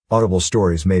Audible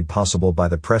stories made possible by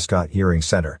the Prescott Hearing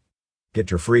Center.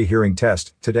 Get your free hearing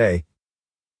test today.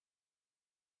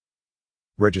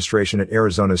 Registration at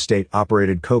Arizona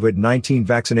state-operated COVID-19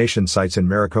 vaccination sites in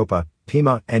Maricopa,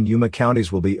 Pima, and Yuma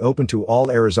counties will be open to all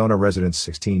Arizona residents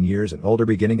 16 years and older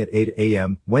beginning at 8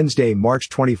 a.m. Wednesday, March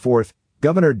 24th,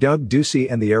 Governor Doug Ducey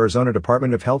and the Arizona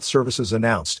Department of Health Services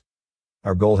announced.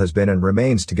 Our goal has been and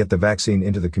remains to get the vaccine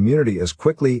into the community as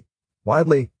quickly,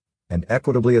 widely, and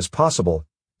equitably as possible,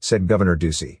 said Governor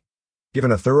Ducey.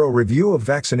 Given a thorough review of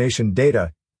vaccination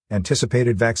data,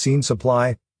 anticipated vaccine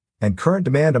supply, and current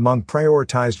demand among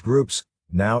prioritized groups,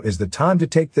 now is the time to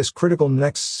take this critical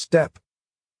next step.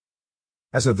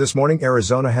 As of this morning,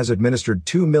 Arizona has administered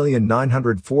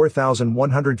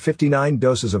 2,904,159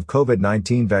 doses of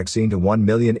COVID-19 vaccine to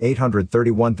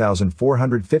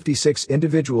 1,831,456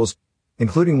 individuals,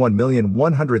 including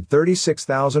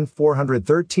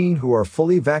 1,136,413 who are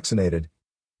fully vaccinated.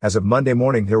 As of Monday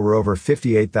morning, there were over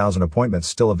 58,000 appointments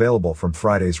still available from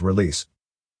Friday's release.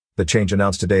 The change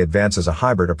announced today advances a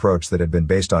hybrid approach that had been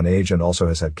based on age and also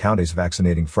has had counties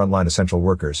vaccinating frontline essential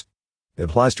workers. It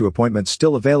applies to appointments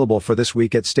still available for this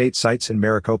week at state sites in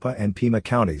Maricopa and Pima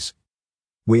counties.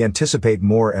 We anticipate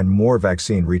more and more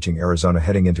vaccine reaching Arizona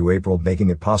heading into April,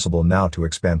 making it possible now to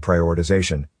expand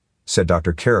prioritization, said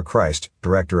Dr. Kara Christ,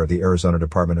 director of the Arizona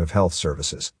Department of Health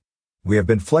Services. We have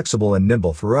been flexible and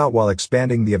nimble throughout while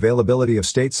expanding the availability of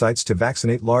state sites to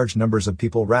vaccinate large numbers of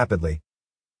people rapidly.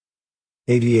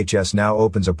 ADHS now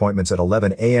opens appointments at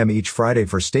 11 a.m. each Friday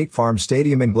for State Farm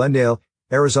Stadium in Glendale,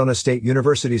 Arizona State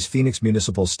University's Phoenix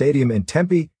Municipal Stadium in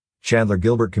Tempe, Chandler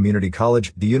Gilbert Community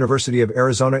College, the University of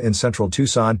Arizona in Central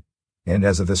Tucson, and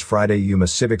as of this Friday, Yuma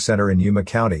Civic Center in Yuma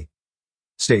County.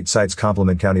 State sites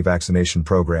complement county vaccination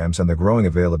programs and the growing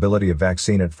availability of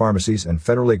vaccine at pharmacies and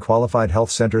federally qualified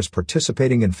health centers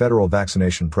participating in federal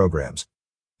vaccination programs.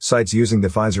 Sites using the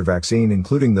Pfizer vaccine,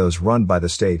 including those run by the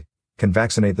state, can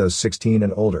vaccinate those 16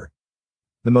 and older.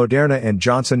 The Moderna and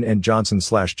Johnson &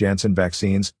 Johnson/Janssen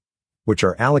vaccines, which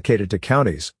are allocated to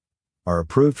counties, are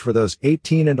approved for those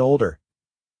 18 and older.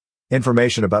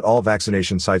 Information about all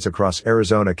vaccination sites across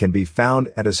Arizona can be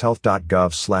found at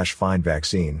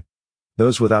ashealth.gov/findvaccine.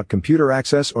 Those without computer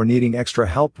access or needing extra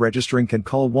help registering can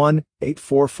call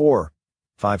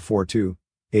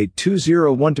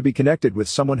 1-844-542-8201 to be connected with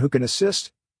someone who can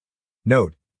assist.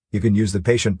 Note: you can use the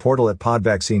patient portal at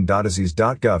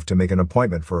podvaccine.aziz.gov to make an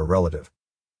appointment for a relative.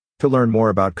 To learn more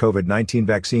about COVID-19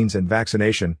 vaccines and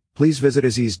vaccination, please visit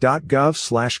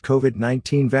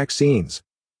aziz.gov/COVID-19 vaccines.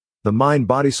 The Mind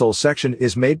Body Soul section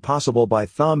is made possible by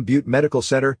Thom Butte Medical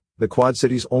Center, the Quad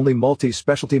Cities' only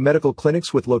multi-specialty medical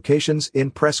clinics with locations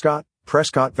in Prescott,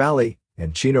 Prescott Valley,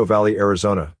 and Chino Valley,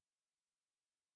 Arizona.